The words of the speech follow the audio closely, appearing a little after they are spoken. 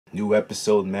New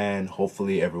episode, man.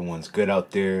 Hopefully everyone's good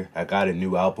out there. I got a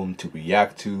new album to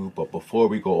react to, but before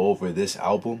we go over this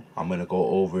album, I'm gonna go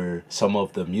over some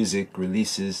of the music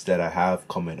releases that I have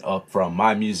coming up from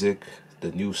my music.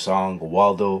 The new song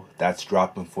Waldo, that's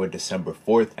dropping for December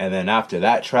 4th, and then after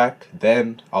that track,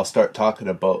 then I'll start talking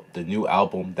about the new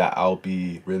album that I'll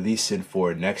be releasing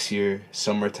for next year,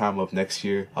 summertime of next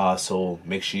year. So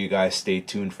make sure you guys stay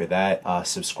tuned for that.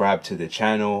 Subscribe to the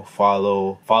channel,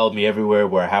 follow me everywhere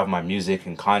where I have my music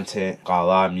and content. Got a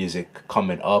lot of music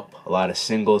coming up, a lot of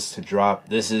singles to drop.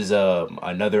 This is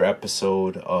another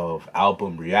episode of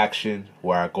album reaction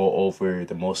where I go over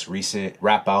the most recent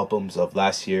rap albums of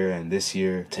last year and this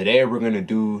year. Today we're gonna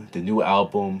do the new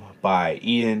album by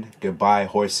Ian, Goodbye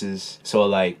Horses. So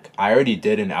like, I already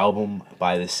did an album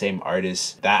by the same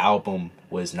artist. That album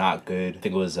was not good. I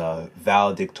think it was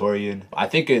valedictorian. I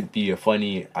think it'd be a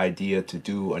funny idea to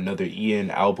do another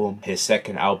Ian album, his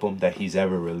second album that he's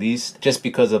ever released, just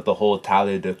because of the whole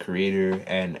Tyler the Creator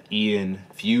and Ian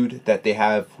feud that they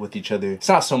have with each other. It's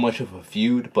not so much of a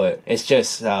feud, but it's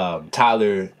just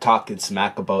Tyler talking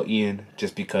smack about Ian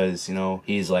just because, you know,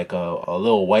 he's like a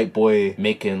little white boy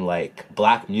making like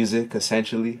black music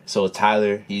essentially. So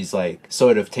Tyler, he's like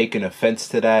sort of taking offense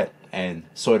to that and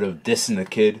sort of dissing the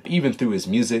kid. Even through his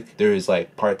music, there is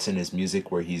like parts in his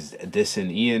music where he's dissing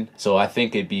Ian. So I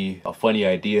think it'd be a funny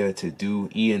idea to do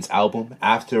Ian's album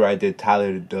after I did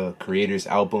Tyler the Creator's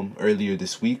album earlier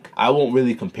this week. I won't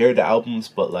really compare the albums,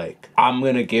 but like, I'm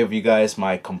gonna give you guys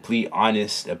my complete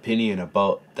honest opinion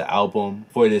about the album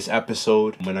for this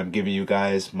episode. When I'm giving you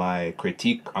guys my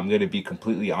critique, I'm gonna be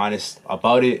completely honest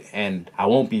about it, and I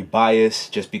won't be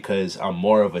biased just because I'm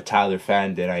more of a Tyler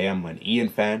fan than I am an Ian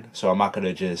fan. So I'm not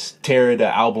gonna just tear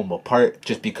the album apart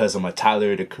just because I'm a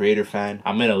Tyler the Creator fan.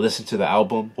 I'm gonna listen to the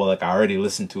album. Well, like, I already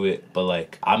listened to it, but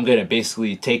like, I'm gonna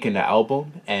basically take in the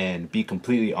album and be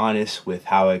completely honest with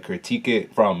how I critique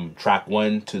it from track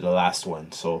 1 to the last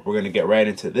one. So we're gonna get right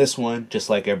into this one. Just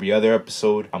like every other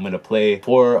episode, I'm gonna play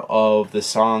 4 of the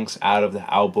songs out of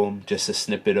the album, just a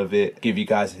snippet of it, give you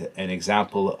guys an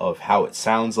example of how it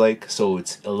sounds like, so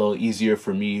it's a little easier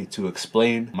for me to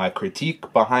explain my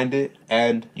critique behind it,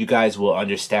 and you guys will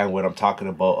understand what I'm talking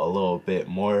about a little bit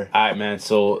more. Alright, man,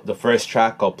 so the first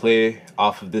track I'll play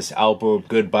off of this album,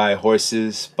 Goodbye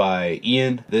Horses by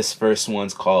Ian. This first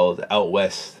one's called Out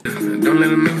West. Don't let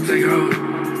them never take hold.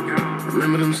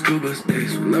 Remember them scuba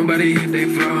days when nobody hit they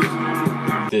flows.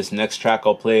 This next track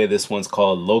I'll play, this one's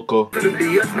called Loco. This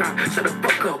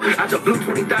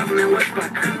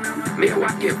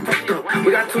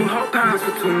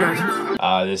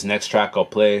next track I'll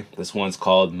play, this one's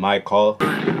called My Call.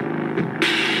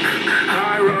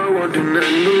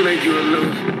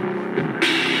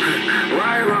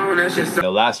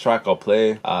 The last track I'll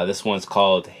play, this one's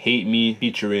called Hate Me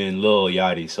featuring Lil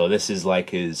Yachty. So this is like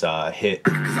his hit.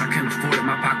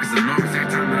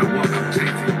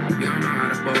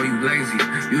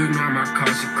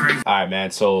 Alright,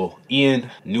 man, so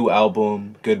Ian, new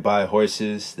album, Goodbye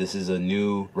Horses. This is a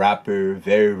new rapper,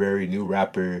 very new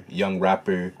rapper, young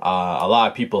rapper. A lot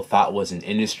of people thought was an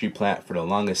industry plant for the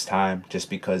longest time just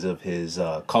because of his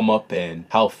come up and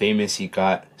how famous he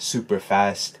got super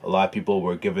fast. A lot of people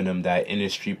were giving him that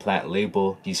industry plant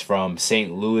label. He's from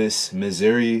St. Louis,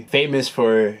 Missouri, famous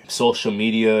for social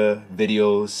media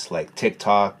videos like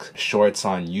TikTok, shorts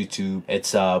on YouTube.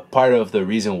 It's part of the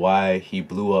reason why he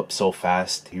blew up so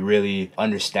fast. He really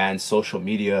understands social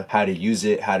media, how to use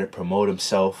it, how to promote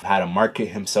himself, how to market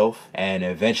himself, and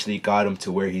eventually got him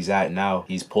to where he's at now.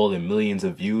 He's pulling millions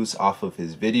of views off of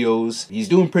his videos. He's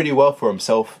doing pretty well for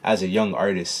himself as a young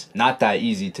artist. Not that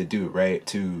easy to do, right?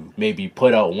 To maybe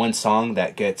put out one song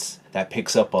that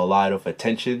picks up a lot of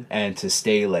attention and to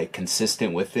stay like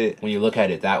consistent with it. When you look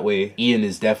at it that way, Ian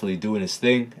is definitely doing his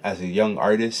thing as a young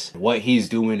artist. What he's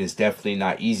doing is definitely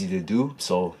not easy to do,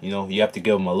 so you know, you have to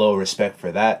give him a little respect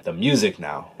for that. The music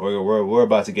now, we're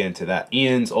about to get into that.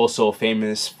 Ian's also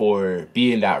famous for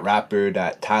being that rapper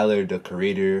that Tyler the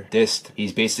Creator dissed.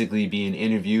 He's basically being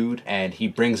interviewed and he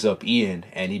brings up Ian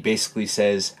and he basically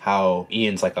says how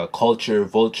Ian's like a culture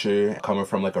vulture coming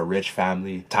from like a rich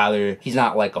family. Tyler, he's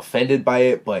not like offended by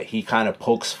it, but he kind of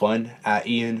pokes fun at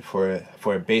Ian for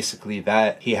basically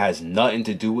that. He has nothing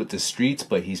to do with the streets,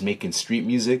 but he's making street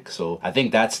music. So I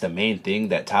think that's the main thing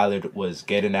that Tyler was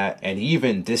getting at. And he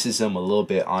even disses him a little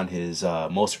bit on his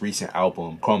most recent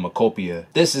album, Chromacopia.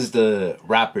 This is the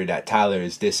rapper that Tyler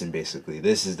is dissing basically.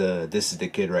 This is the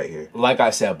kid right here. Like I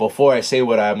said, before I say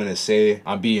what I'm gonna say,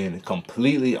 I'm being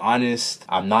completely honest.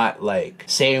 I'm not like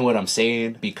saying what I'm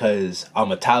saying because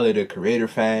I'm a Tyler the Creator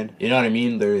fan. You know what I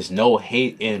mean? There is no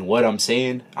hate in what I'm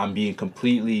saying. I'm being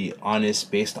completely honest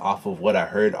honest based off of what I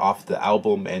heard off the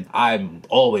album, and I'm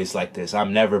always like this.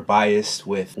 I'm never biased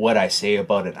with what I say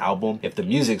about an album. If the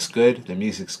music's good, the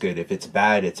music's good. If it's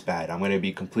bad, it's bad. I'm gonna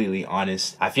be completely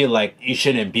honest. I feel like you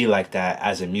shouldn't be like that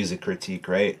as a music critique,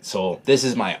 right? So this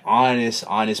is my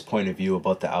honest point of view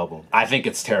about the album. I think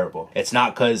it's terrible. It's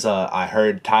not because I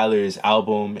heard Tyler's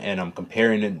album and I'm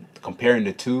comparing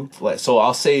the two. So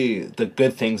I'll say the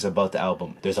good things about the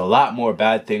album. There's a lot more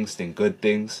bad things than good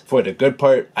things. For the good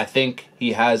part, I think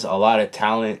he has a lot of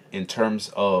talent in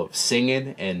terms of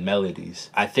singing and melodies.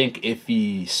 I think if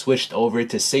he switched over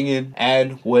to singing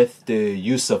and with the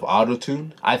use of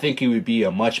autotune, I think he would be a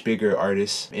much bigger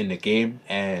artist in the game,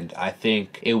 and I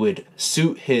think it would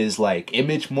suit his like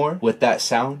image more with that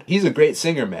sound. He's a great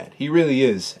singer, man. He really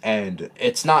is. And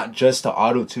it's not just the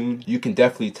autotune. You can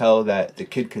definitely tell that the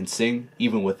kid can sing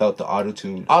even without the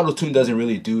autotune. Autotune doesn't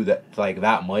really do that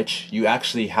that much. You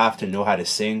actually have to know how to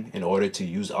sing in order to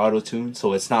use autotune.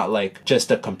 So it's not like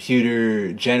just a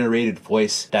computer generated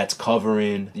voice that's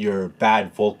covering your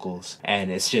bad vocals and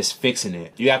it's just fixing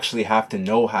it. You actually have to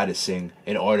know how to sing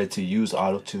in order to use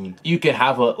autotune. You can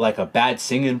have a bad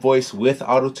singing voice with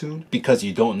autotune because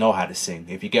you don't know how to sing,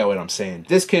 if you get what I'm saying.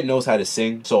 This kid knows how to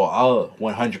sing, so I'll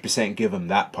 100% give him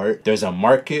that part. There's a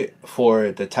market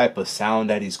for the type of sound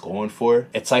that he's going for.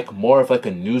 It's like more of like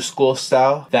a new school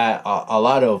style that a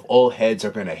lot of old heads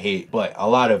are gonna hate, but a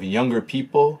lot of younger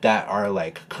people that are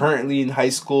like currently in high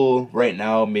school right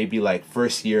now, maybe like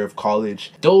first year of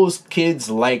college, those kids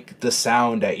like the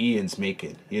sound that Ian's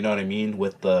making, you know what I mean,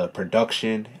 with the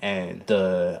production and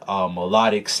the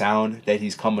melodic sound that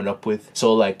he's coming up with.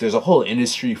 So like there's a whole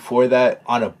industry for that.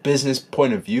 On a business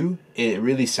point of view, it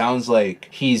really sounds like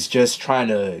he's just trying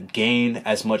to gain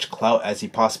as much clout as he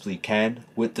possibly can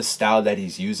with the style that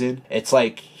he's using. It's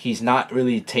like he's not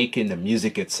really taking the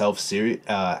music itself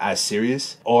as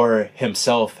serious, or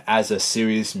himself as a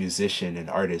serious musician and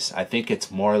artist. I think it's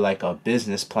more like a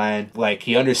business plan. Like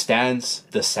he understands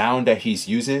the sound that he's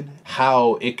using,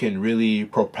 how it can really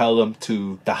propel him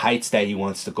to the heights that he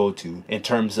wants to go to in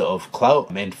terms of clout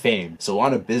and fame. So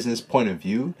on a business point of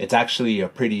view, it's actually a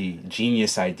pretty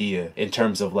genius idea in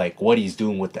terms of like what he's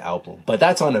doing with the album. But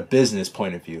that's on a business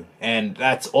point of view, and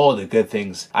that's all the good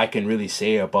things I can really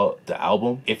say about the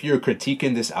album. If you're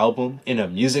critiquing this album in a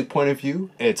music point of view,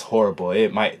 it's horrible.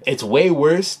 It's way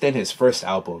worse than his first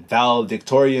album,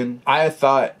 Valedictorian. I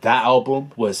thought that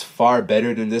album was far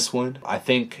better than this one. I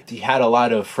think he had a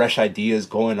lot of fresh ideas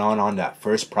going on that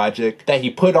first project that he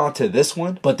put onto this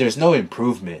one, but there's no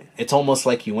improvement. It's almost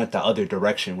like he went the other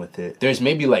direction with it. There's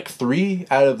maybe like 3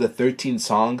 out of the 13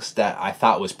 songs that I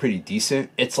thought was pretty decent.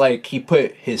 It's like he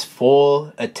put his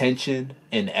full attention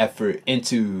and effort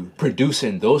into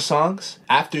producing those songs.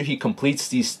 After he completes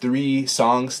these 3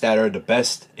 songs that are the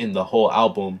best in the whole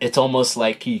album, it's almost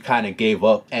like he kind of gave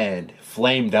up and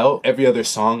flamed out. Every other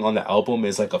song on the album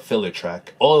is like a filler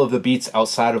track. All of the beats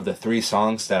outside of the 3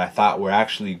 songs that I thought were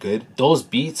actually good, those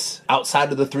beats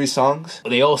outside of the 3 songs,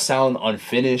 they all sound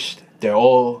unfinished. They're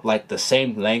all like the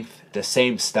same length, the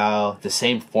same style, the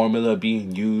same formula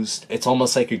being used. It's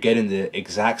almost like you're getting the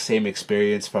exact same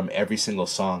experience from every single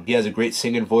song. He has a great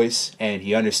singing voice and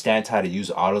he understands how to use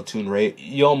autotune right.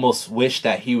 You almost wish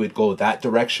that he would go that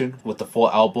direction with the full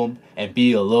album and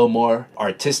be a little more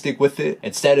artistic with it,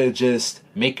 instead of just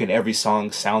making every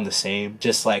song sound the same,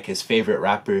 just like his favorite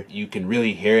rapper. You can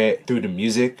really hear it through the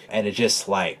music and it just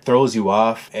like throws you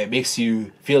off. It makes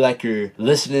you feel like you're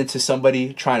listening to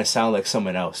somebody trying to sound like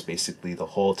someone else basically the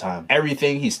whole time.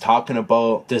 Everything he's talking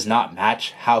about does not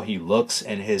match how he looks,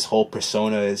 and his whole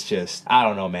persona is just, I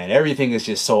don't know, man. Everything is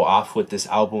just so off with this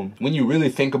album. When you really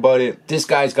think about it, this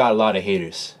guy's got a lot of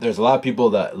haters. There's a lot of people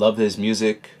that love his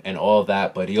music and all of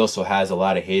that, but he also has a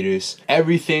lot of haters.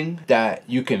 Everything that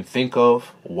you can think of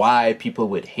why people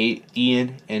would hate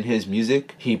Ian and his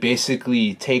music, he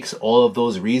basically takes all of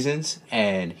those reasons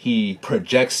and he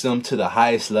projects them to the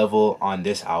highest level on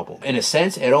this album. In a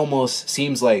sense, it almost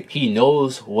seems like he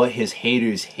knows what his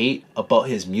haters hate about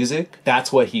his music.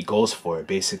 That's what he goes for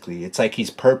basically. It's like he's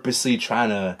purposely trying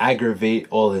to aggravate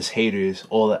all his haters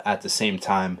all at the same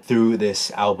time through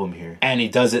this album here, and he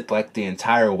does it like the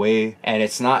entire way. And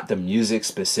it's not the music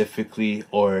specifically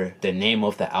or the name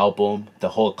of the album, the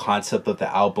whole concept of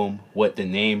the album, what the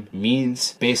name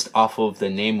means based off of the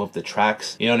name of the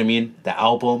tracks, you know what I mean? The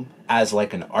album as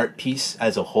like an art piece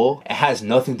as a whole, it has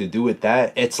nothing to do with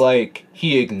that. It's like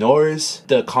he ignores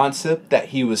the concept that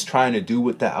he was trying to do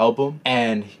with the album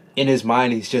and in his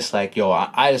mind, he's just like, yo,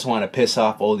 I just want to piss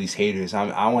off all these haters.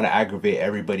 I want to aggravate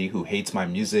everybody who hates my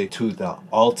music to the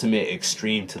ultimate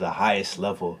extreme, to the highest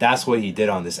level. That's what he did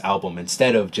on this album.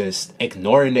 Instead of just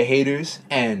ignoring the haters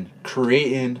and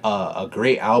creating a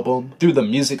great album through the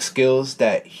music skills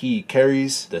that he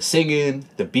carries, the singing,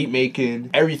 the beat making,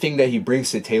 everything that he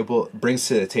brings to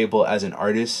the table as an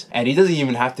artist. And he doesn't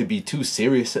even have to be too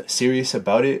serious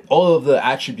about it. All of the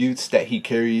attributes that he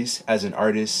carries as an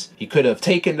artist, he could have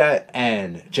taken that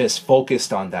and just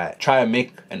focused on that. Try to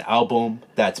make an album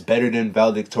that's better than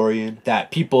Valedictorian,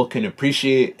 that people can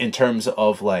appreciate in terms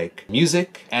of like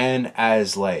music and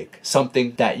as like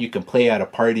something that you can play at a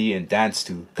party and dance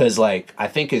to. Cause like I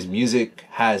think his music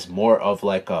has more of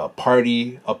like a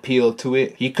party appeal to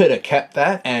it. He could have kept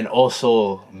that and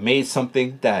also made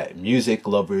something that music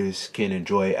lovers can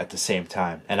enjoy at the same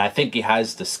time. And I think he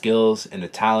has the skills and the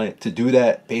talent to do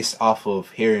that based off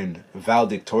of hearing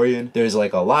Valedictorian. There's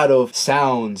like a lot of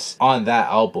sounds on that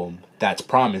album that's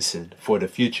promising for the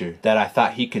future that I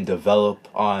thought he can develop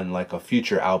on like a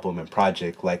future album and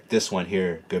project like this one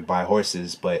here, Goodbye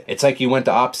Horses. But it's like he went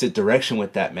the opposite direction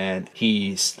with that, man.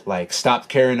 He's like stopped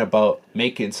caring about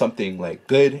making something like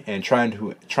good and trying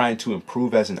to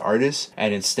improve as an artist,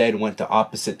 and instead went the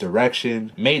opposite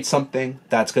direction, made something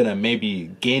that's gonna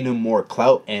maybe gain him more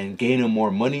clout and gain him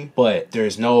more money, but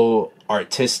there's no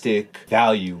artistic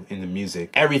value in the music.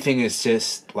 Everything is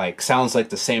just like sounds like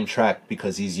the same track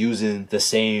because he's using the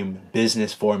same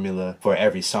business formula for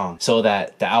every song, so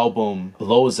that the album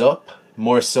blows up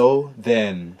more so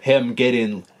than him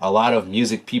getting a lot of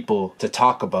music people to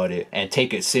talk about it and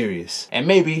take it serious. And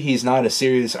maybe he's not a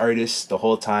serious artist the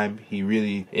whole time. He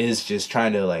really is just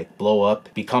trying to like blow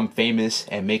up, become famous,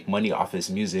 and make money off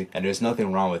his music. And there's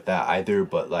nothing wrong with that either.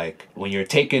 But like when you're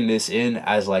taking this in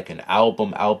as like an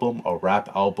album, a rap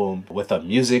album with a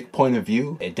music point of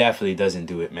view, it definitely doesn't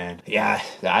do it, man. Yeah,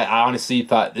 I honestly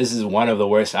thought this is one of the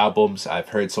worst albums I've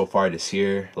heard so far this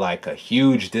year. Like a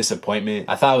huge disappointment.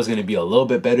 I thought it was going to be a little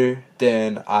bit better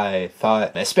than I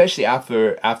thought, especially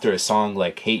after a song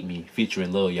like Hate Me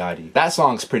featuring Lil Yachty. That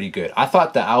song's pretty good. I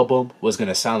thought the album was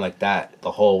gonna sound like that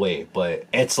the whole way, but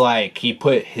it's like he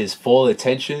put his full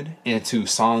attention into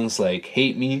songs like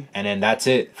Hate Me and then that's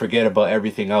it. Forget about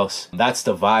everything else. That's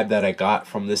the vibe that I got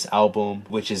from this album,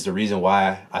 which is the reason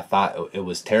why I thought it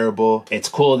was terrible. It's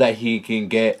cool that he can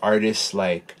get artists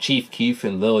like Chief Keef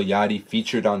and Lil Yachty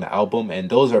featured on the album, and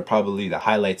those are probably the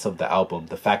highlights of the album.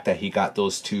 The fact that he got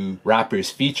those two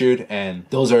rappers featured, and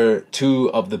those are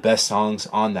two of the best songs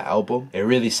on the album. It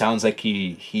really sounds like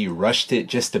he rushed it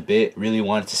just a bit, really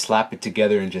wanted to slap it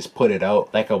together and just put it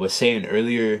out. Like I was saying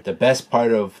earlier, the best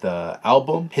part of the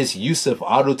album, his use of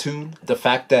autotune, the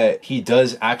fact that he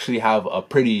does actually have a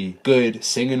pretty good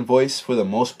singing voice for the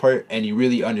most part, and he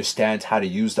really understands how to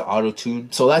use the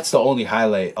autotune. So that's the only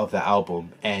highlight of the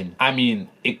album. And I mean,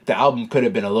 the album could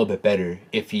have been a little bit better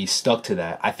if he stuck to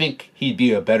that. I think he'd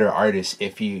be a better artist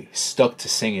if he stuck to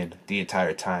singing the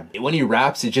entire time. When he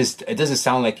raps, it doesn't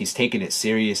sound like he's taking it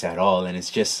serious at all, and it's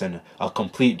just a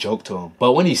complete joke to him.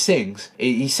 But when he sings,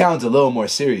 he sounds a little more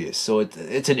serious, so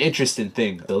it's an interesting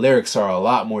thing. The lyrics are a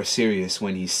lot more serious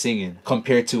when he's singing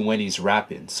compared to when he's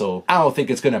rapping. So I don't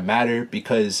think it's gonna matter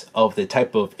because of the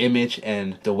type of image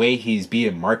and the way he's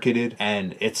being marketed,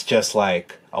 and it's just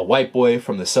like a white boy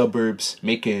from the suburbs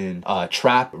making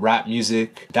trap rap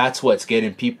music. That's what's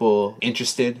getting people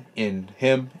interested in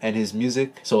him and his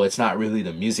music. So it's not really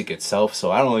the music itself. So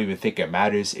I don't even think it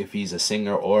matters if he's a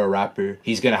singer or a rapper.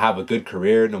 He's gonna have a good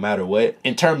career no matter what.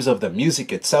 In terms of the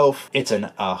music itself, it's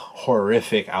a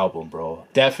horrific album, bro.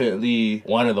 Definitely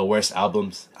one of the worst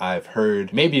albums I've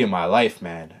heard maybe in my life,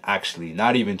 man. Actually,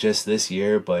 not even just this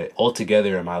year, but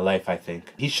altogether in my life, I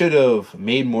think. He should have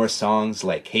made more songs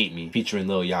like Hate Me featuring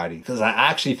Lil Yachty, because I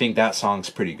actually think that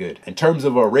song's pretty good. In terms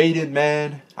of a rating,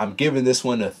 man, I'm giving this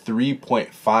one a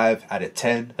 3.5 out of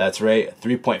 10. That's right, a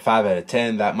 3.5 out of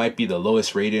 10. That might be the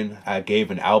lowest rating I gave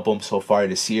an album so far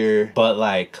this year. But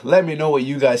like, let me know what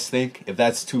you guys think, if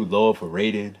that's too low of a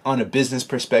rating. On a business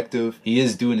perspective, he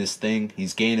is doing his thing.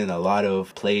 He's gaining a lot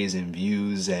of plays and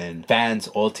views and fans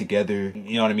altogether.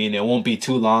 You know what I mean? It won't be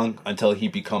too long until he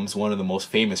becomes one of the most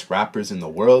famous rappers in the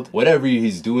world. Whatever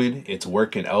he's doing, it's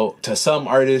working out. To some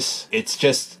artists, it's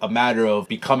just a matter of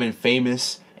becoming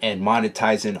famous and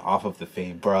monetizing off of the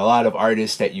fame. For a lot of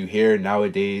artists that you hear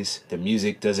nowadays, the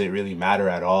music doesn't really matter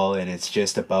at all, and it's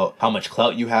just about how much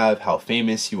clout you have, how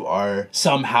famous you are.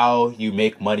 Somehow you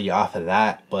make money off of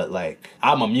that. But like,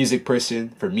 I'm a music person.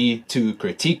 For me to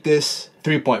critique this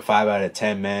 3.5 out of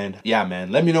 10, man. Yeah,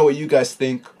 man. Let me know what you guys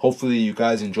think. Hopefully you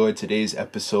guys enjoyed today's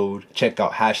episode. Check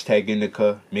out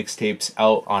 #INDICA. Mixtapes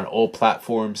out on all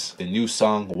platforms. The new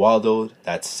song, Waldo,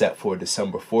 that's set for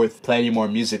December 4th. Plenty more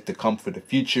music to come for the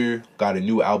future. Got a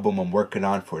new album I'm working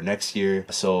on for next year.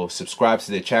 So subscribe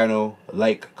to the channel,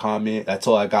 like, comment. That's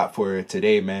all I got for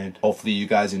today, man. Hopefully you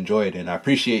guys enjoyed, and I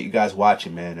appreciate you guys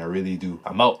watching, man. I really do.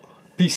 I'm out.